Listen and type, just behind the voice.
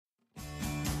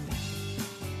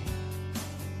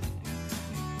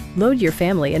Load your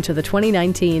family into the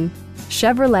 2019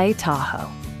 Chevrolet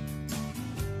Tahoe.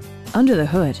 Under the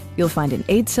hood, you'll find an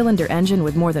 8-cylinder engine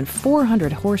with more than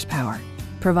 400 horsepower,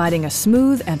 providing a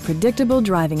smooth and predictable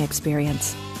driving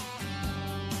experience.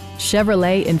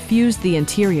 Chevrolet infused the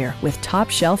interior with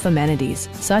top-shelf amenities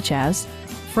such as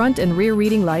front and rear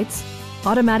reading lights,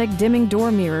 automatic dimming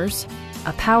door mirrors,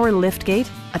 a power liftgate,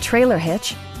 a trailer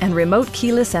hitch, and remote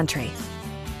keyless entry.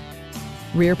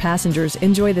 Rear passengers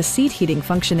enjoy the seat heating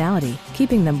functionality,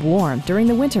 keeping them warm during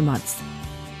the winter months.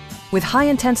 With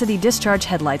high-intensity discharge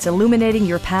headlights illuminating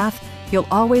your path, you'll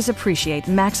always appreciate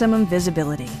maximum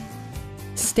visibility.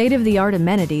 State-of-the-art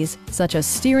amenities such as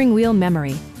steering wheel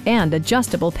memory and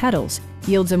adjustable pedals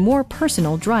yields a more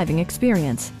personal driving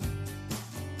experience.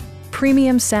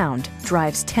 Premium sound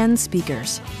drives 10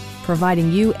 speakers,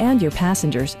 providing you and your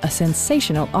passengers a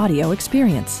sensational audio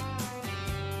experience.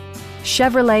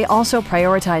 Chevrolet also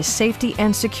prioritized safety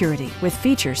and security with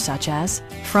features such as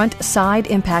front side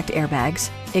impact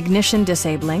airbags, ignition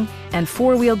disabling, and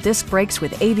 4-wheel disc brakes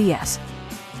with ABS.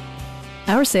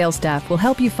 Our sales staff will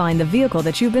help you find the vehicle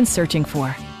that you've been searching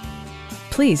for.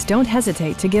 Please don't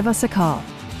hesitate to give us a call.